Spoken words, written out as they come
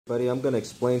Buddy, I'm going to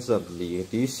explain something to you.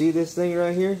 Do you see this thing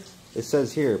right here? It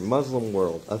says here, Muslim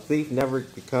world. A thief never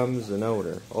becomes an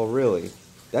owner. Oh, really?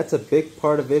 That's a big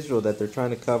part of Israel that they're trying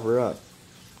to cover up.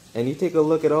 And you take a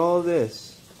look at all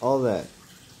this, all that.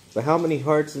 But how many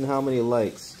hearts and how many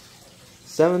likes?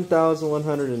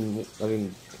 7,100 and, I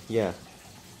mean, yeah.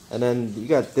 And then you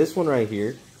got this one right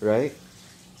here, right?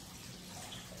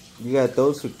 You got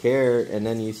those who care, and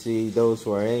then you see those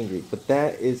who are angry. But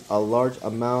that is a large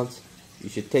amount. You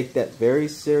should take that very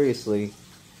seriously.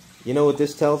 You know what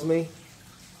this tells me?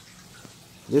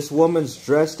 This woman's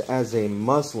dressed as a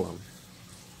Muslim.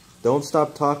 Don't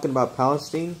stop talking about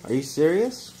Palestine. Are you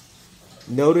serious?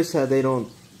 Notice how they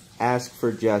don't ask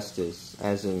for justice,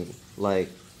 as in, like,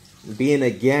 being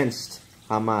against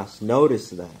Hamas.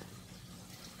 Notice that.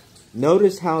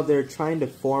 Notice how they're trying to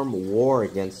form war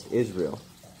against Israel.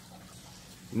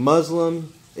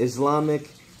 Muslim,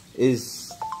 Islamic is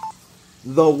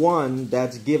the one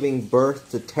that's giving birth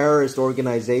to terrorist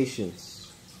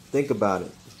organizations. Think about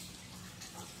it.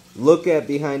 Look at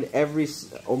behind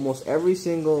almost every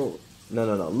single,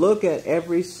 look at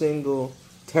every single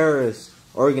terrorist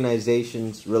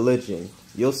organization's religion.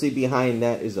 You'll see behind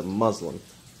that is a Muslim.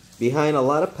 Behind a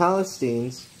lot of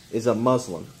Palestinians is a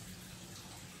Muslim.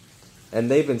 And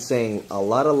they've been saying a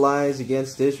lot of lies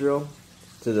against Israel,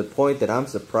 to the point that I'm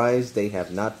surprised they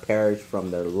have not perished from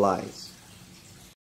their lies.